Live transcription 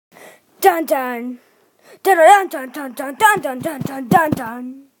Dun dun. Dun dun dun dun dun dun dun dun dun dun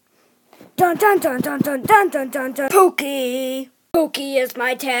dun. Dun dun dun dun dun dun dun dun dun. Pooky. Pooky is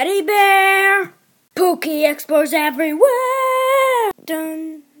my teddy bear. Pooky explores everywhere.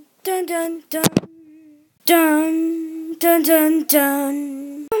 Dun dun dun dun. Dun dun dun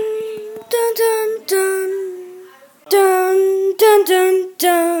dun. Dun dun dun. Dun dun dun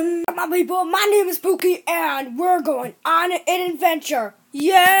dun. Come on, people, my name is Pooky and we're going on an adventure.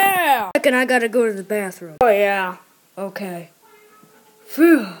 Yeah! I gotta go to the bathroom. Oh yeah. Okay.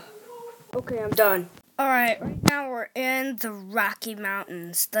 Phew. Okay, I'm done. Alright, right now we're in the Rocky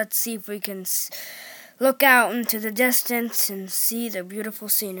Mountains. Let's see if we can look out into the distance and see the beautiful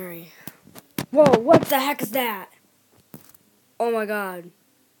scenery. Whoa, what the heck is that? Oh my god.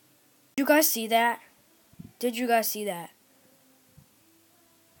 Did you guys see that? Did you guys see that?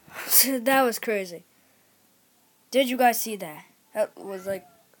 That was crazy. Did you guys see that? That was like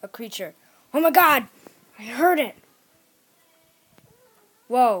a creature. Oh my god! I heard it!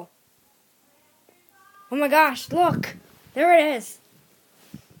 Whoa. Oh my gosh, look! There it is!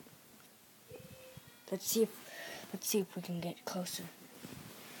 Let's see if we can get closer.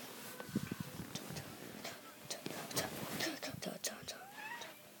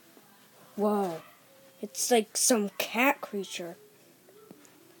 Whoa. It's like some cat creature.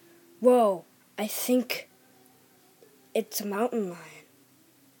 Whoa. I think it's a mountain lion.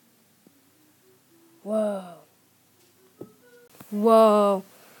 Whoa. Whoa.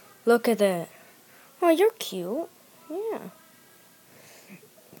 Look at that. Oh, you're cute. Yeah.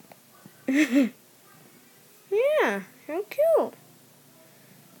 Yeah, you're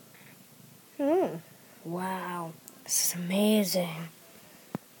cute. Wow. This is amazing.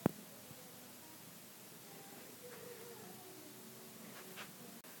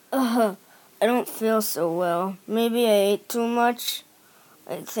 I don't feel so well. Maybe I ate too much.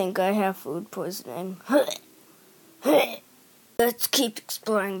 I think I have food poisoning. Let's keep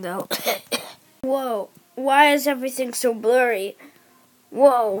exploring though. Whoa, why is everything so blurry?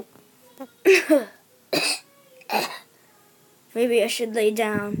 Whoa. Maybe I should lay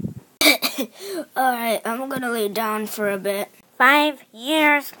down. Alright, I'm gonna lay down for a bit. 5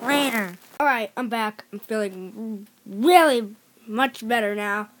 years later. Alright, I'm back. I'm feeling really much better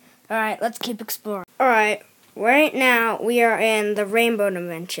now. Alright, let's keep exploring. Alright, right now we are in the Rainbow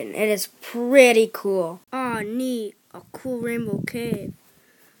Dimension. It is pretty cool. Aw, neat. A cool rainbow cave.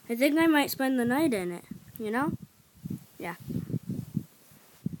 I think I might spend the night in it, you know? Yeah.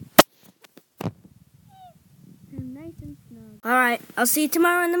 Nice and snug. Alright, I'll see you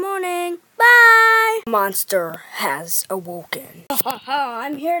tomorrow in the morning. Bye! Monster has awoken.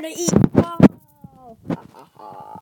 I'm here to eat.